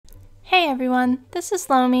Hey everyone, this is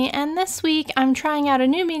Lomi, and this week I'm trying out a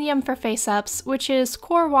new medium for face-ups, which is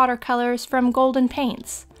QoR Watercolors from Golden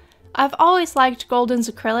Paints. I've always liked Golden's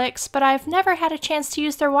acrylics, but I've never had a chance to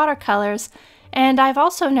use their watercolors, and I've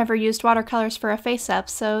also never used watercolors for a face-up,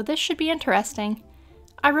 so this should be interesting.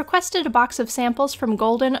 I requested a box of samples from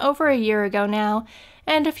Golden over a year ago now,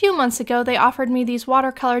 and a few months ago they offered me these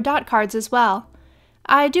watercolor dot cards as well.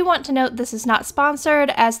 I do want to note this is not sponsored,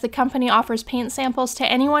 as the company offers paint samples to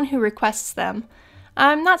anyone who requests them.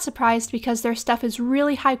 I'm not surprised because their stuff is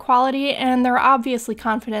really high quality and they're obviously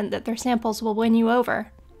confident that their samples will win you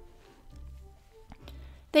over.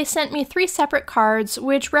 They sent me 3 separate cards,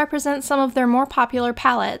 which represent some of their more popular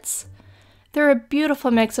palettes. They're a beautiful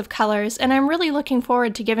mix of colors, and I'm really looking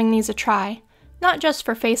forward to giving these a try. Not just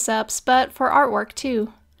for face-ups, but for artwork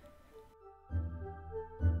too.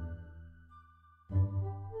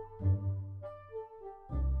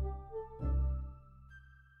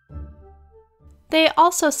 They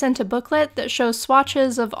also sent a booklet that shows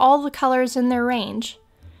swatches of all the colors in their range.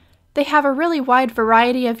 They have a really wide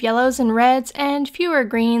variety of yellows and reds and fewer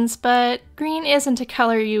greens, but green isn't a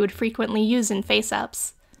color you would frequently use in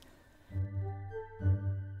face-ups.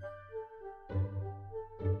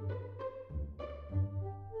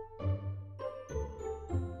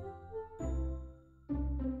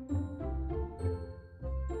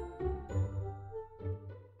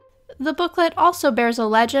 The booklet also bears a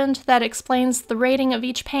legend that explains the rating of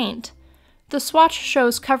each paint. The swatch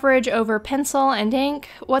shows coverage over pencil and ink,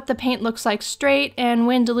 what the paint looks like straight and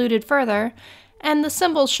when diluted further, and the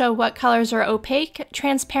symbols show what colors are opaque,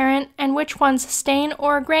 transparent, and which ones stain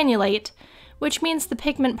or granulate, which means the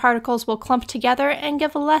pigment particles will clump together and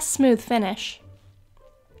give a less smooth finish.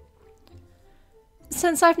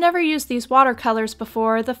 Since I've never used these watercolors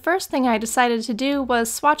before, the first thing I decided to do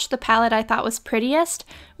was swatch the palette I thought was prettiest,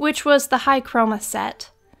 which was the High Chroma set.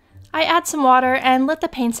 I add some water and let the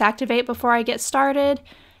paints activate before I get started.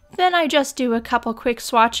 Then I just do a couple quick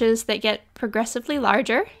swatches that get progressively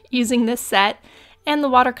larger using this set and the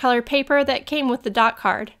watercolor paper that came with the dot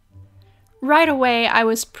card. Right away, I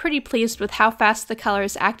was pretty pleased with how fast the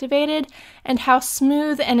colors activated and how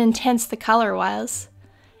smooth and intense the color was.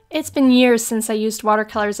 It's been years since I used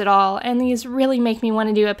watercolors at all, and these really make me want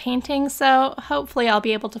to do a painting, so hopefully I'll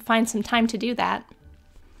be able to find some time to do that.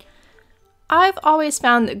 I've always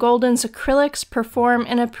found that Golden's acrylics perform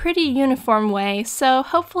in a pretty uniform way, so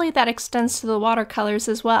hopefully that extends to the watercolors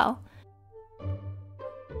as well.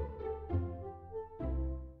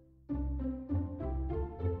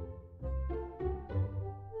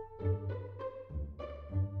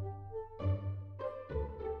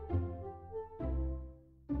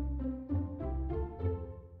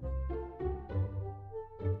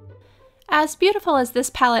 As beautiful as this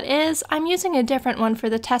palette is, I'm using a different one for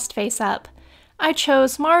the test face-up. I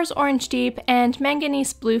chose Mars Orange Deep and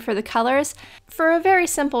Manganese Blue for the colors for a very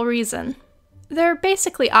simple reason. They're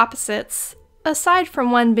basically opposites. Aside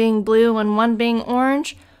from one being blue and one being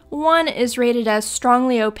orange, one is rated as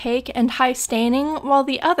strongly opaque and high staining, while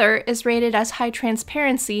the other is rated as high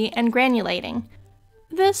transparency and granulating.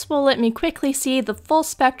 This will let me quickly see the full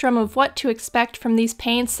spectrum of what to expect from these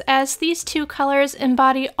paints, as these two colors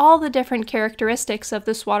embody all the different characteristics of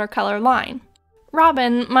this watercolor line.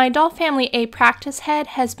 Robin, my Doll Family A practice head,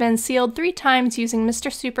 has been sealed 3 times using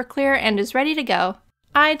Mr. Super Clear and is ready to go.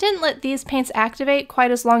 I didn't let these paints activate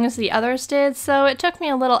quite as long as the others did, so it took me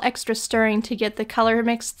a little extra stirring to get the color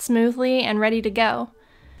mixed smoothly and ready to go.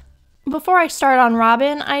 Before I start on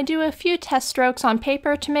Robin, I do a few test strokes on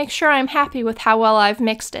paper to make sure I'm happy with how well I've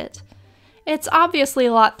mixed it. It's obviously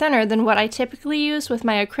a lot thinner than what I typically use with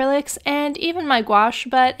my acrylics and even my gouache,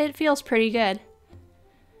 but it feels pretty good.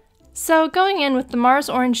 So going in with the Mars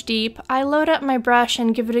Orange Deep, I load up my brush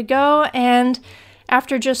and give it a go, and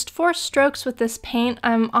after just 4 strokes with this paint,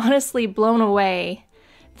 I'm honestly blown away.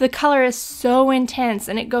 The color is so intense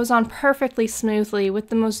and it goes on perfectly smoothly with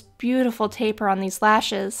the most beautiful taper on these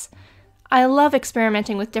lashes. I love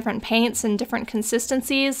experimenting with different paints and different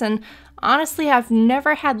consistencies, and honestly I've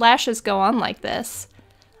never had lashes go on like this.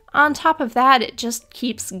 On top of that, it just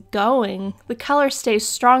keeps going. The color stays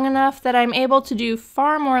strong enough that I'm able to do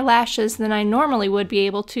far more lashes than I normally would be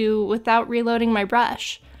able to without reloading my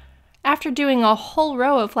brush. After doing a whole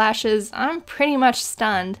row of lashes, I'm pretty much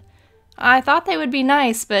stunned. I thought they would be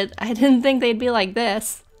nice, but I didn't think they'd be like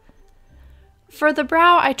this. For the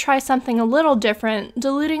brow, I try something a little different,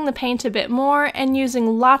 diluting the paint a bit more and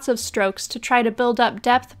using lots of strokes to try to build up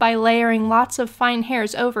depth by layering lots of fine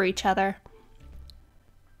hairs over each other.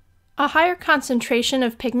 A higher concentration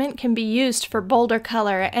of pigment can be used for bolder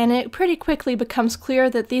color, and it pretty quickly becomes clear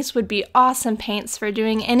that these would be awesome paints for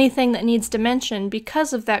doing anything that needs dimension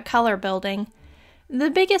because of that color building. The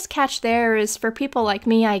biggest catch there is for people like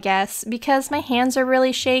me, I guess, because my hands are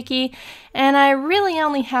really shaky, and I really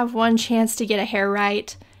only have one chance to get a hair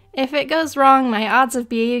right. If it goes wrong, my odds of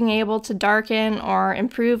being able to darken or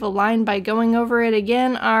improve a line by going over it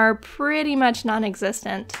again are pretty much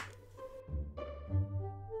non-existent.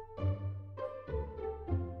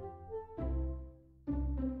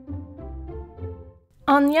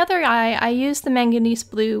 On the other eye, I used the manganese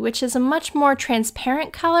blue, which is a much more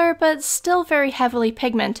transparent color, but still very heavily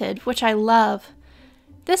pigmented, which I love.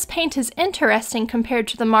 This paint is interesting compared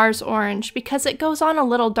to the Mars orange because it goes on a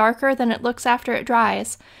little darker than it looks after it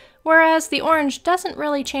dries, whereas the orange doesn't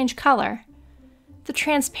really change color. The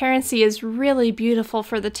transparency is really beautiful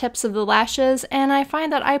for the tips of the lashes, and I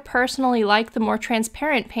find that I personally like the more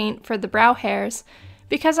transparent paint for the brow hairs,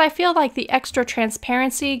 because I feel like the extra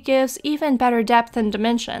transparency gives even better depth and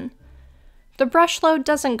dimension. The brush load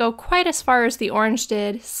doesn't go quite as far as the orange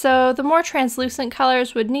did, so the more translucent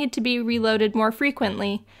colors would need to be reloaded more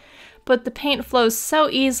frequently, but the paint flows so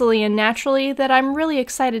easily and naturally that I'm really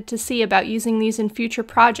excited to see about using these in future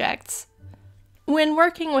projects. When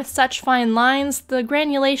working with such fine lines, the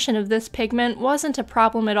granulation of this pigment wasn't a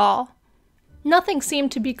problem at all. Nothing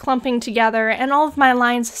seemed to be clumping together, and all of my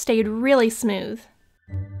lines stayed really smooth.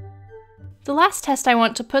 The last test I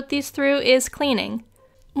want to put these through is cleaning.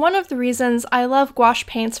 One of the reasons I love gouache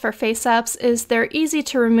paints for face-ups is they're easy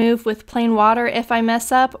to remove with plain water if I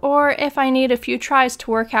mess up, or if I need a few tries to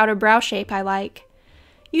work out a brow shape I like.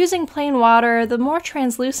 Using plain water, the more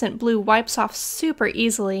translucent blue wipes off super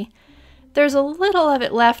easily. There's a little of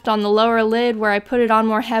it left on the lower lid where I put it on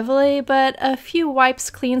more heavily, but a few wipes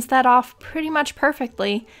cleans that off pretty much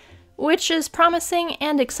perfectly, which is promising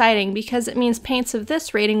and exciting because it means paints of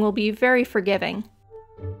this rating will be very forgiving.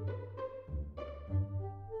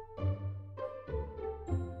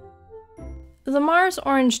 The Mars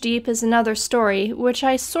Orange Deep is another story, which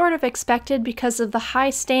I sort of expected because of the high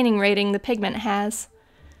staining rating the pigment has.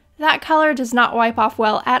 That color does not wipe off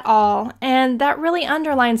well at all, and that really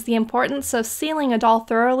underlines the importance of sealing a doll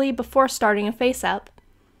thoroughly before starting a face-up.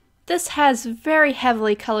 This has very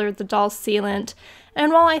heavily colored the doll's sealant,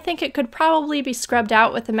 and while I think it could probably be scrubbed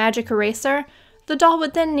out with a magic eraser, the doll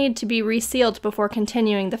would then need to be resealed before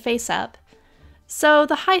continuing the face-up. So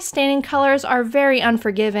the high staining colors are very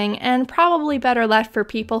unforgiving and probably better left for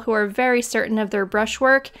people who are very certain of their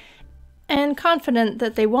brushwork and confident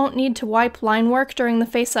that they won't need to wipe line work during the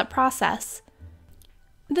face-up process.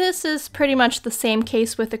 This is pretty much the same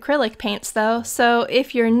case with acrylic paints though, so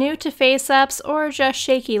if you're new to face-ups or just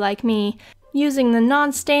shaky like me, using the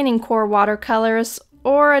non-staining QoR watercolors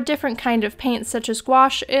or a different kind of paint such as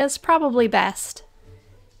gouache is probably best.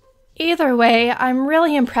 Either way, I'm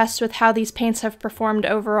really impressed with how these paints have performed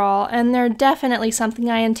overall, and they're definitely something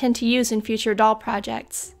I intend to use in future doll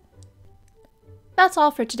projects. That's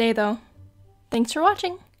all for today though. Thanks for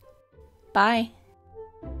watching. Bye.